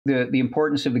the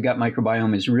importance of the gut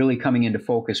microbiome is really coming into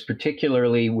focus,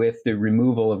 particularly with the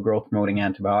removal of growth promoting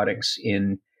antibiotics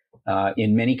in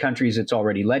many countries. It's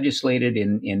already legislated.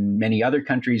 In many other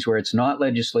countries where it's not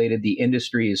legislated, the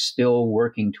industry is still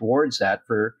working towards that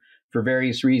for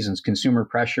various reasons: consumer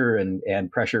pressure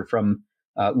and pressure from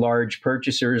large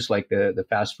purchasers like the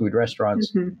fast food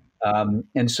restaurants.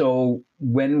 And so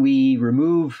when we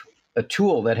remove a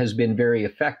tool that has been very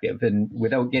effective, and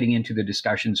without getting into the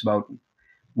discussions about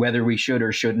whether we should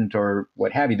or shouldn't or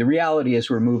what have you, the reality is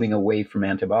we're moving away from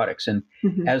antibiotics. And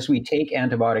as we take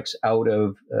antibiotics out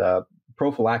of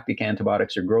prophylactic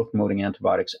antibiotics or growth promoting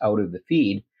antibiotics out of the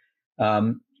feed,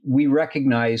 we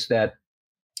recognize that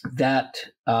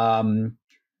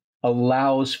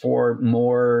allows for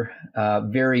more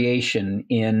variation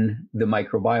in the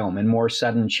microbiome and more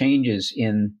sudden changes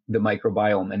in the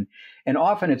microbiome. And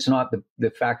often it's not the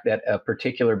fact that a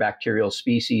particular bacterial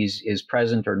species is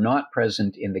present or not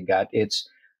present in the gut. It's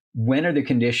when are the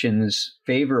conditions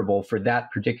favorable for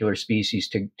that particular species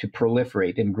to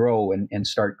proliferate and grow and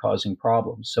start causing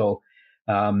problems. So,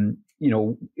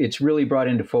 it's really brought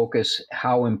into focus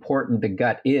how important the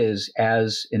gut is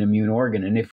as an immune organ. And